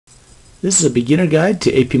This is a beginner guide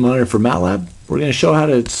to APMonitor for MATLAB. We're going to show how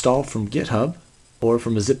to install from GitHub or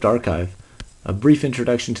from a zipped archive, a brief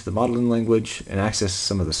introduction to the modeling language, and access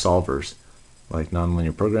some of the solvers like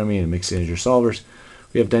nonlinear programming and mixed integer solvers.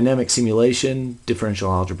 We have dynamic simulation,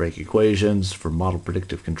 differential algebraic equations for model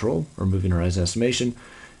predictive control or moving horizon estimation,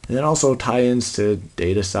 and then also tie-ins to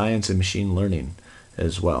data science and machine learning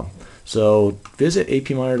as well. So visit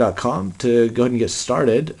APMonitor.com to go ahead and get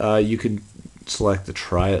started. You can select the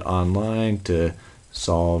try it online to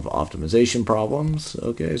solve optimization problems.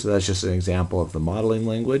 Okay, so that's just an example of the modeling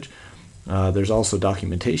language. There's also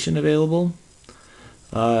documentation available,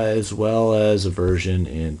 as well as a version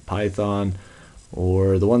in Python,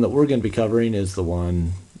 or the one that we're going to be covering is the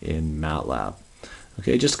one in MATLAB.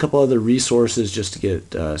 Okay, just a couple other resources just to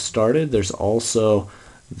get started. There's also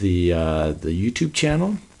the YouTube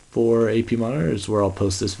channel for APMonitor is where I'll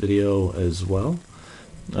post this video as well.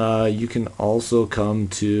 You can also come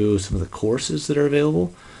to some of the courses that are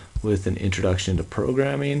available with an introduction to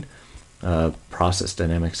programming, process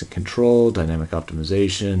dynamics and control, dynamic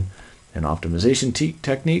optimization, and optimization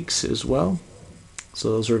techniques as well. So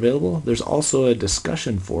those are available. There's also a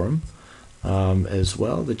discussion forum as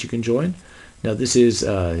well that you can join. Now this is,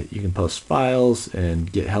 you can post files and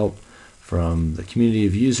get help from the community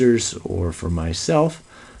of users or from myself.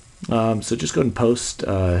 So just go ahead and post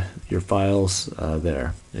your files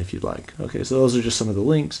there if you'd like. Okay, so those are just some of the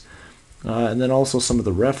links, and then also some of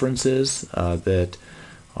the references that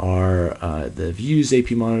are that have used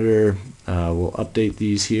APMonitor. We'll update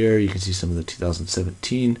these here. You can see some of the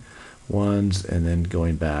 2017 ones, and then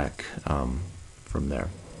going back from there.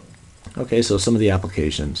 Okay, so some of the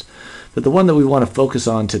applications, but the one that we want to focus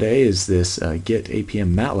on today is this Get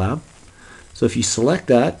APM MATLAB. So if you select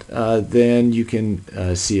that, then you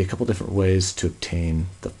can see a couple different ways to obtain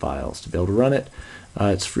the files to be able to run it.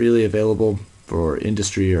 It's freely available for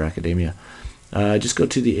industry or academia. Just go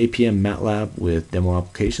to the APM MATLAB with demo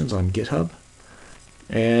applications on GitHub,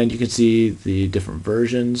 and you can see the different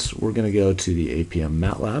versions. We're going to go to the APM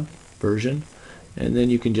MATLAB version, and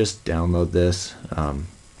then you can just download this,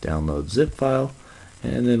 download zip file,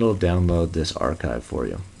 and then it'll download this archive for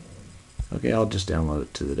you. Okay, I'll just download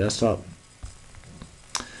it to the desktop.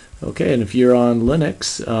 Okay, and if you're on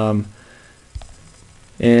Linux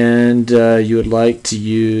and you would like to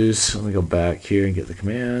use, let me go back here and get the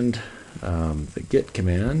command, the git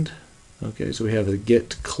command. Okay, so we have a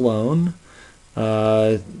git clone.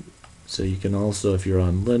 So you can also, if you're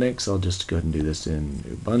on Linux, I'll just go ahead and do this in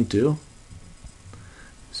Ubuntu.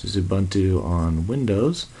 This is Ubuntu on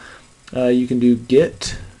Windows. You can do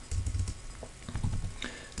git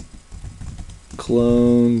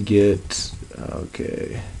clone git,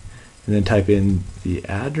 okay, and then type in the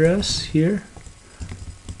address here.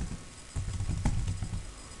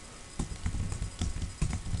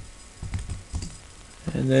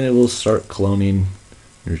 And then it will start cloning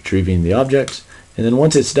and retrieving the objects. And then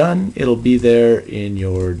once it's done, it'll be there in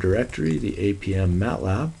your directory, the APM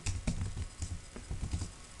MATLAB.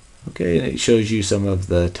 Okay, and it shows you some of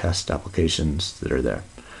the test applications that are there.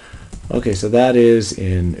 Okay, so that is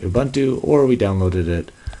in Ubuntu, or we downloaded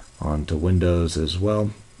it onto Windows as well.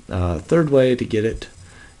 Third way to get it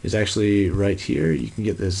is actually right here. You can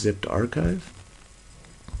get this zipped archive,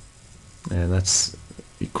 and that's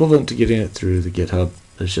equivalent to getting it through the GitHub.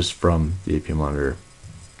 It's just from the APMonitor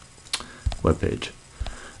webpage.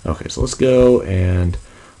 Okay, so let's go and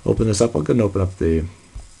open this up. I'll go and open up the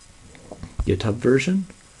GitHub version,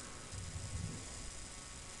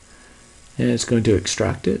 and it's going to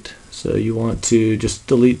extract it. So you want to just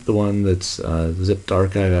delete the one that's the zipped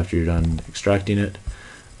archive after you're done extracting it.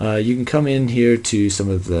 You can come in here to some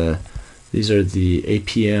of the, these are the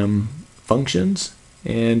APM functions,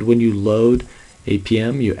 and when you load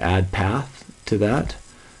APM, you add path to that.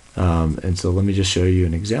 And so let me just show you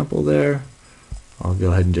an example there. I'll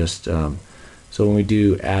go ahead and just, so when we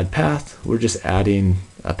do add path, we're just adding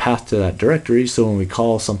a path to that directory. So when we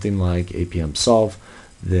call something like APM solve,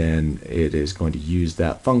 then it is going to use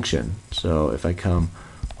that function. So if I come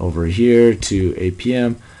over here to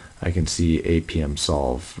APM, I can see APM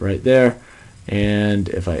solve right there, and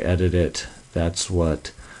if I edit it, that's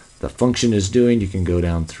what the function is doing. You can go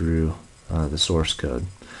down through the source code.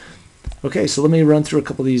 Okay, so let me run through a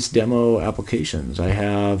couple of these demo applications. I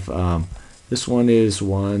have this one is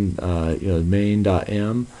one,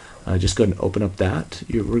 main.m. Just go ahead and open up that.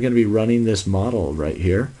 We're going to be running this model right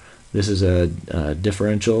here. This is a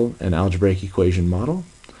differential and algebraic equation model,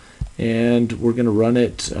 and we're going to run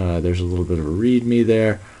it. There's a little bit of a README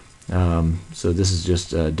there. So this is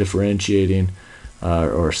just differentiating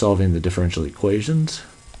or solving the differential equations.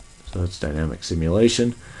 So it's dynamic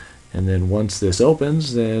simulation. And then once this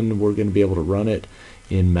opens, then we're going to be able to run it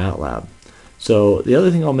in MATLAB. So the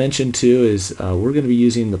other thing I'll mention too is we're going to be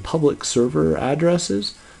using the public server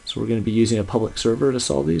addresses. So we're going to be using a public server to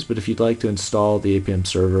solve these, but if you'd like to install the APM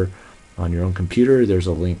server on your own computer, there's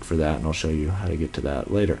a link for that, and I'll show you how to get to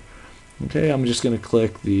that later. Okay, I'm just going to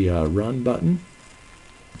click the Run button,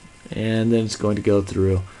 and then it's going to go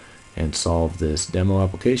through and solve this demo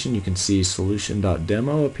application. You can see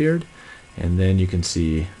solution.demo appeared, and then you can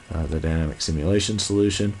see the dynamic simulation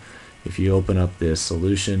solution. If you open up this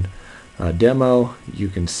solution demo, you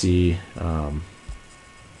can see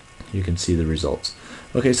the results.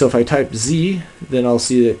 Okay, so if I type Z, then I'll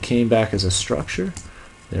see that it came back as a structure.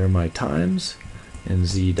 There are my times, and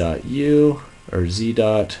Z.U, or Z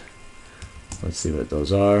dot, let's see what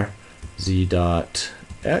those are, Z dot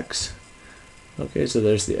X. Okay, so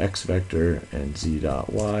there's the X vector and Z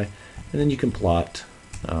dot Y, and then you can plot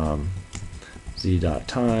Z dot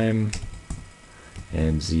time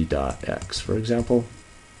and Z dot X, for example,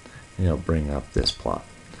 and it'll bring up this plot.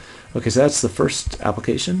 Okay, so that's the first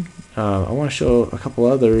application. I want to show a couple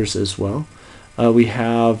others as well. We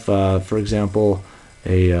have, for example,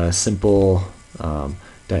 a simple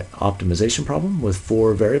optimization problem with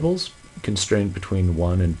 4 variables constrained between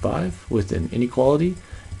 1 and 5 with an inequality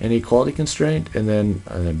constraint, and then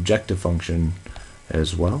an objective function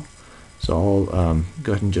as well. So I'll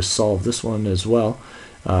go ahead and just solve this one as well.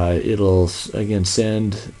 It'll again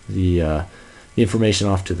send the information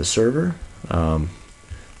off to the server.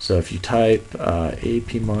 So if you type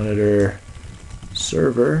APMonitor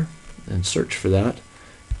server and search for that,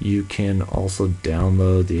 you can also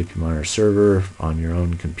download the APMonitor server on your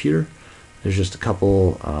own computer. There's just a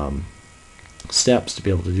couple steps to be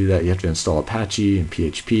able to do that. You have to install Apache and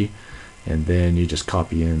PHP, and then you just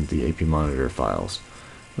copy in the APMonitor files.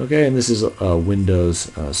 Okay, and this is a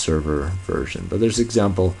Windows server version, but there's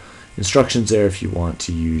example instructions there if you want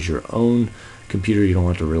to use your own computer. You don't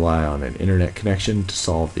want to rely on an internet connection to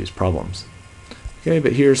solve these problems. Okay,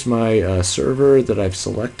 but here's my server that I've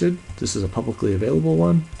selected. This is a publicly available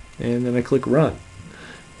one, and then I click Run,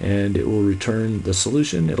 and it will return the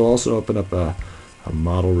solution. It'll also open up a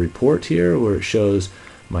model report here where it shows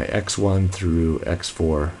my x1 through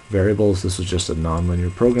x4 variables. This was just a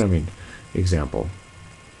nonlinear programming example.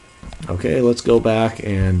 Okay, let's go back,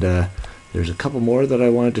 and there's a couple more that I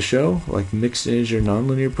wanted to show, like mixed integer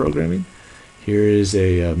nonlinear programming. Here is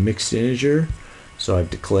a mixed integer. So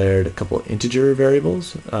I've declared a couple integer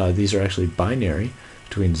variables. These are actually binary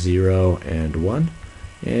between 0 and 1.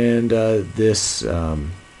 And this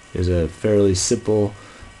is a fairly simple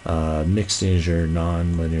mixed integer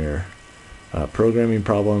nonlinear programming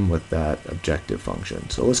problem with that objective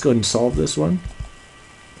function. So let's go ahead and solve this one.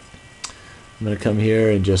 I'm going to come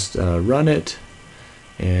here and just run it,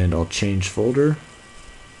 and I'll change folder.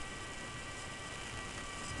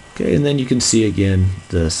 Okay, and then you can see again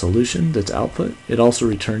the solution that's output. It also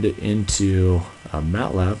returned it into a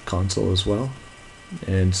MATLAB console as well.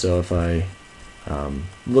 And so if I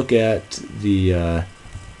look at the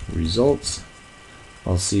results,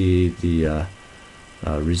 I'll see the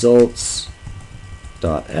results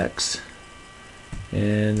dot x,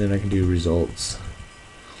 and then I can do results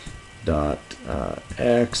dot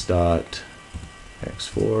x dot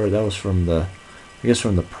x4. That was from the, I guess,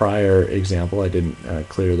 from the prior example. I didn't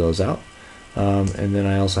clear those out. And then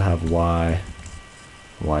I also have y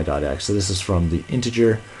dot x. So this is from the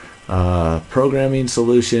integer programming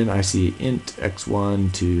solution. I see int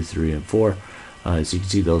x1, 2, 3, and 4. So you can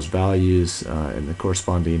see those values and the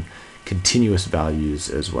corresponding continuous values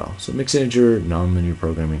as well. So mixed integer nonlinear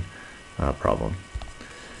programming problem.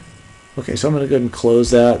 Okay, so I'm going to go ahead and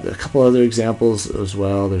close that. A couple other examples as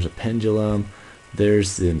well. There's a pendulum.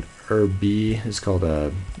 There's an ERB. It's called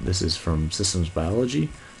this is from systems biology.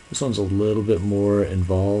 This one's a little bit more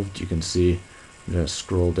involved. You can see, I'm going to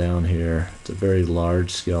scroll down here. It's a very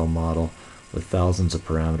large scale model with thousands of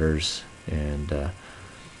parameters and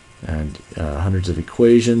hundreds of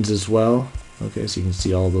equations as well. Okay, so you can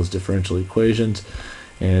see all those differential equations,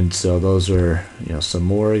 and so those are, you know, some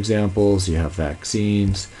more examples. You have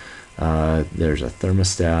vaccines. There's a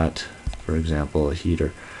thermostat, for example, a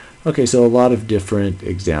heater. Okay, so a lot of different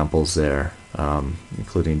examples there,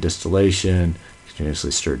 including distillation,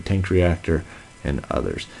 continuously stirred tank reactor, and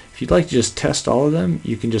others. If you'd like to just test all of them,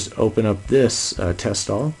 you can just open up this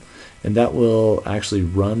test all, and that will actually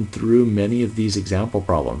run through many of these example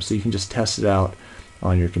problems. So you can just test it out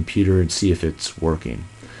on your computer and see if it's working.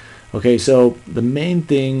 Okay, so the main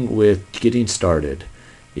thing with getting started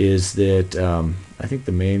is that I think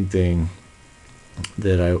the main thing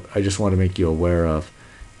that I just want to make you aware of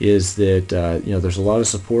is that there's a lot of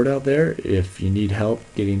support out there if you need help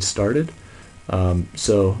getting started.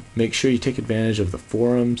 So make sure you take advantage of the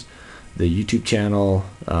forums, the YouTube channel,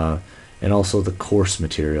 and also the course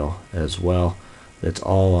material as well. That's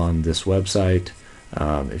all on this website.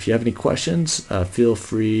 If you have any questions, feel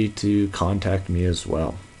free to contact me as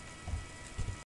well.